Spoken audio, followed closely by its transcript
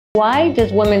Why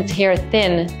does women's hair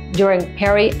thin during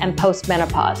peri and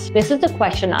postmenopause? This is a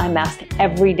question I'm asked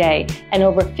every day, and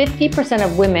over 50%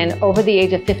 of women over the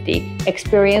age of 50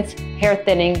 experience hair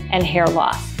thinning and hair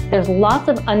loss. There's lots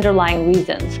of underlying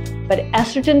reasons, but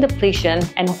estrogen depletion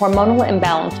and hormonal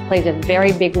imbalance plays a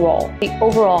very big role. The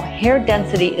overall hair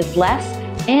density is less,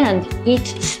 and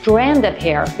each strand of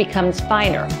hair becomes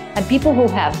finer. And people who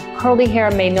have curly hair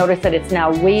may notice that it's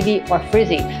now wavy or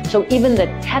frizzy, so even the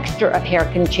texture of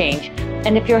hair can change.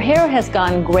 And if your hair has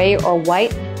gone gray or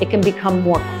white, it can become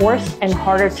more coarse and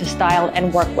harder to style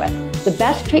and work with. The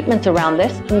best treatments around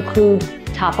this include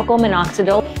Topical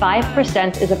Minoxidil.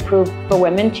 5% is approved for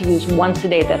women to use once a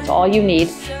day. That's all you need.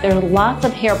 There's lots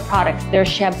of hair products. There's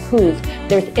shampoos.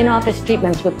 There's in-office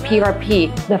treatments with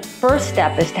PRP. The first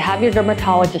step is to have your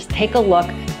dermatologist take a look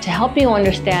to help you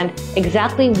understand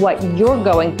exactly what you're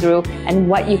going through and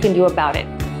what you can do about it.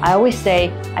 I always say,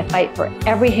 I fight for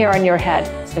every hair on your head.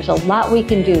 There's a lot we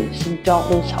can do, so don't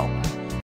lose hope.